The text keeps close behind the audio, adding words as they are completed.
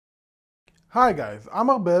Hi guys, I'm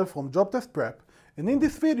Arbel from Job Test Prep, and in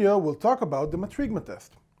this video we'll talk about the Matrigma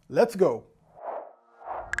test. Let's go!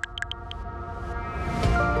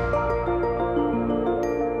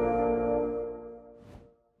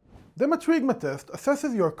 The Matrigma test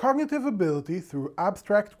assesses your cognitive ability through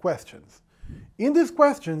abstract questions. In these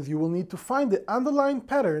questions, you will need to find the underlying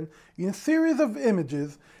pattern in a series of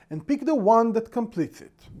images and pick the one that completes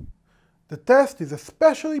it. The test is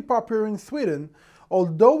especially popular in Sweden,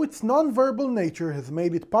 although its non-verbal nature has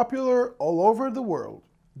made it popular all over the world.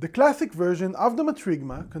 The classic version of the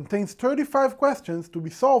Matrigma contains 35 questions to be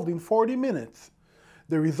solved in 40 minutes.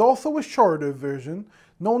 There is also a shorter version,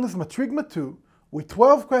 known as Matrigma 2, with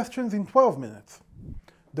 12 questions in 12 minutes.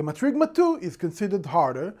 The Matrigma 2 is considered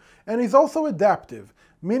harder and is also adaptive,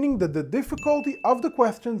 meaning that the difficulty of the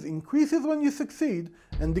questions increases when you succeed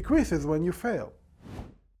and decreases when you fail.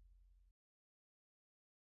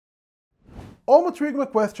 All Matrigma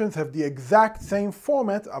questions have the exact same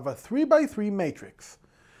format of a 3x3 matrix.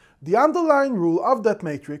 The underlying rule of that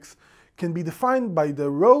matrix can be defined by the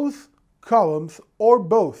rows, columns, or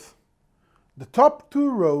both. The top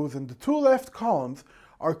two rows and the two left columns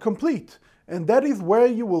are complete, and that is where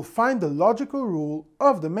you will find the logical rule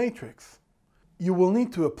of the matrix. You will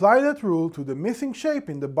need to apply that rule to the missing shape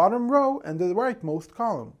in the bottom row and the rightmost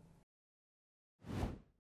column.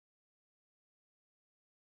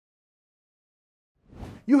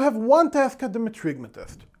 You have one task at the Matrigma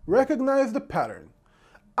test: recognize the pattern.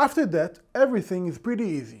 After that, everything is pretty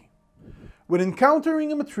easy. When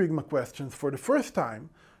encountering a Matrigma questions for the first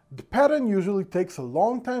time, the pattern usually takes a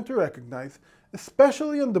long time to recognize,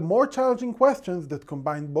 especially on the more challenging questions that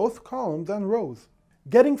combine both columns and rows.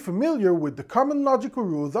 Getting familiar with the common logical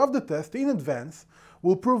rules of the test in advance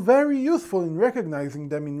will prove very useful in recognizing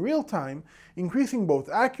them in real time, increasing both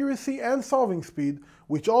accuracy and solving speed,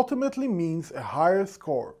 which ultimately means a higher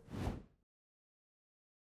score.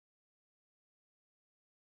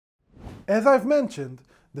 As I've mentioned,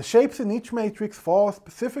 the shapes in each matrix follow a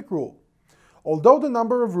specific rule. Although the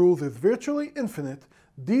number of rules is virtually infinite,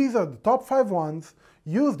 these are the top 5 ones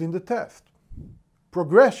used in the test: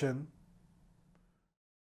 progression,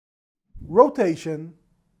 rotation,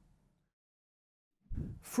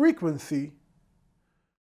 frequency,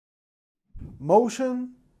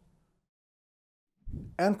 motion,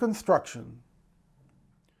 and construction.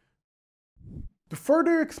 To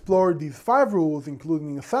further explore these 5 rules,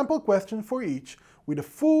 including a sample question for each with a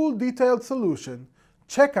full detailed solution,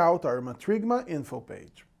 check out our Matrigma info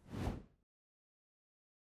page.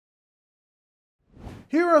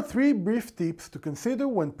 Here are 3 brief tips to consider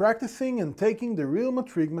when practicing and taking the real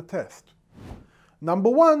Matrigma test. Number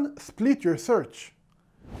 1, split your search.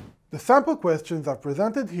 The sample questions I've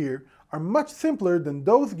presented here are much simpler than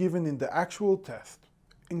those given in the actual test.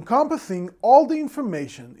 Encompassing all the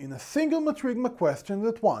information in a single Matrigma question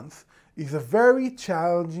at once is a very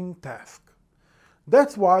challenging task.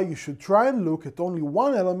 That's why you should try and look at only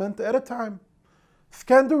one element at a time.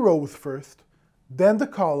 Scan the rows first, then the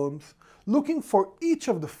columns, looking for each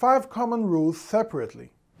of the 5 common rules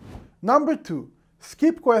separately. Number 2,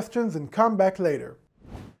 skip questions and come back later.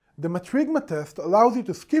 The Matrigma test allows you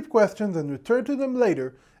to skip questions and return to them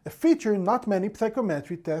later, a feature not many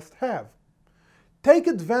psychometry tests have. Take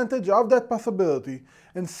advantage of that possibility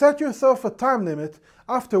and set yourself a time limit,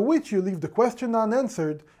 after which you leave the question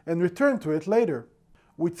unanswered and return to it later.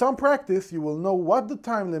 With some practice, you will know what the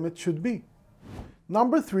time limit should be.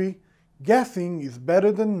 Number 3, guessing is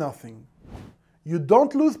better than nothing. You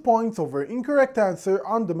don't lose points over incorrect answer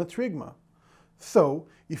on the Matrigma. So,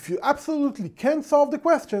 if you absolutely can't solve the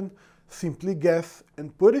question, simply guess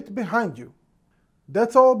and put it behind you.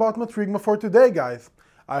 That's all about Matrigma for today, guys.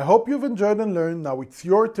 I hope you've enjoyed and learned. Now it's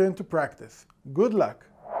your turn to practice. Good luck!